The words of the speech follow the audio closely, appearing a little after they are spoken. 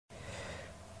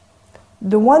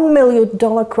The $1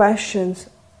 million questions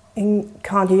in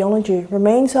cardiology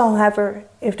remains, however,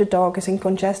 if the dog is in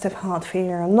congestive heart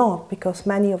failure or not, because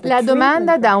many of the La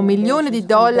domanda da $1 milione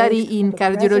in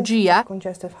cardiologia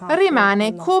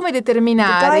rimane come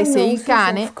determinare se il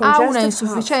cane ha una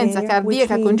insufficienza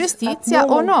cardiaca congestizia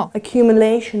o no.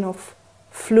 Accumulation of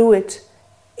fluid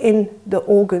in the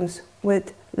organs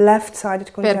with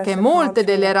Perché molte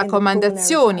delle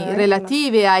raccomandazioni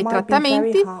relative ai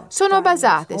trattamenti sono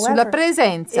basate sulla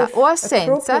presenza o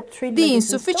assenza di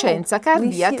insufficienza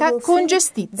cardiaca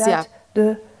congestizia.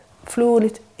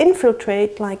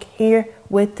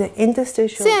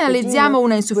 Se analizziamo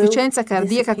una insufficienza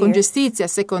cardiaca congestizia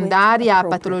secondaria a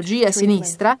patologia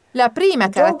sinistra, la prima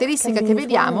caratteristica che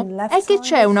vediamo è che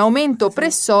c'è un aumento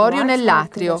pressorio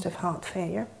nell'atrio,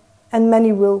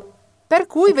 per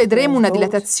cui vedremo una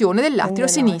dilatazione dell'atrio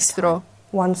sinistro.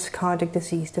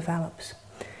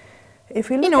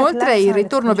 Inoltre, il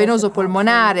ritorno venoso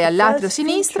polmonare all'atrio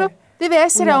sinistro deve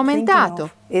essere aumentato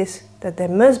e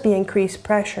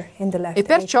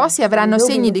perciò si avranno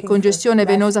segni di congestione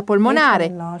venosa polmonare,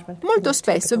 molto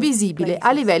spesso visibile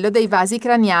a livello dei vasi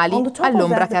craniali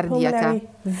all'ombra cardiaca.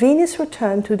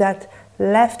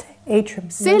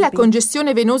 Se la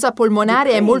congestione venosa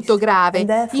polmonare è molto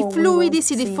grave, i fluidi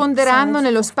si diffonderanno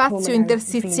nello spazio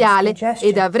interstiziale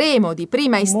ed avremo di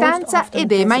prima istanza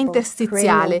edema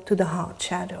interstiziale.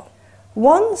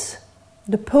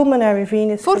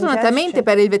 Fortunatamente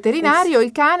per il veterinario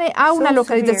il cane ha una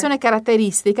localizzazione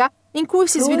caratteristica in cui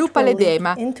si sviluppa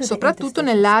l'edema, soprattutto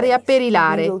nell'area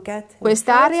perilare.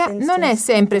 Quest'area non è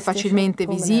sempre facilmente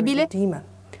visibile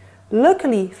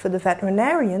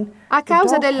a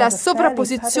causa della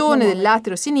sovrapposizione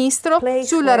dell'atrio sinistro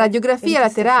sulla radiografia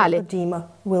laterale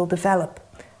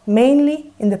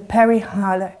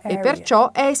e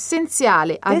perciò è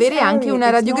essenziale avere anche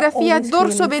una radiografia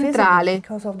dorsoventrale.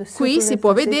 Qui si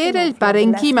può vedere il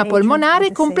parenchima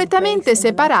polmonare completamente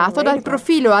separato dal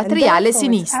profilo atriale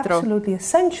sinistro.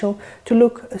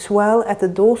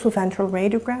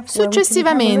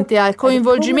 Successivamente al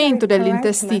coinvolgimento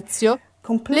dell'interstizio,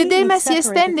 l'edema si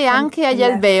estende anche agli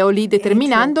alveoli,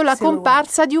 determinando la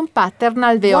comparsa di un pattern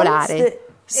alveolare.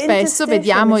 Spesso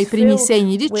vediamo i primi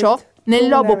segni di ciò nel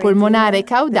lobo polmonare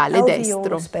caudale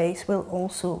destro.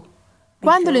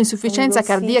 Quando l'insufficienza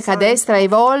cardiaca destra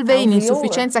evolve in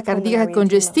insufficienza cardiaca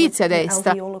congestizia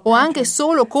destra o anche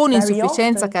solo con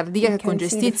insufficienza cardiaca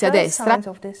congestizia destra,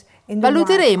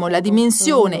 valuteremo la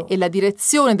dimensione e la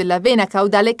direzione della vena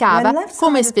caudale cava,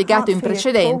 come spiegato in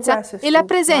precedenza, e la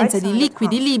presenza di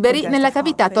liquidi liberi nella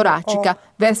cavità toracica,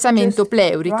 versamento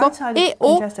pleurico e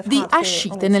o di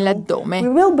ascite nell'addome.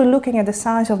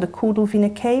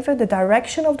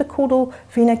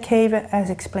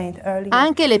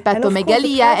 Anche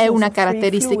l'epatomegalia è una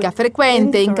caratteristica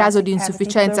frequente in caso di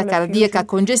insufficienza cardiaca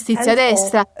congestizia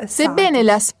destra, sebbene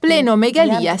la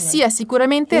splenomegalia sia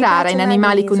sicuramente rara in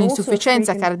animali con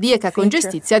insufficienza cardiaca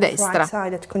congestizia destra.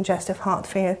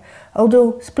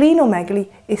 Although splenomegaly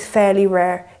is fairly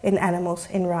rare in animals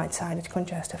in right-sided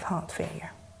congestive heart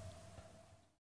failure.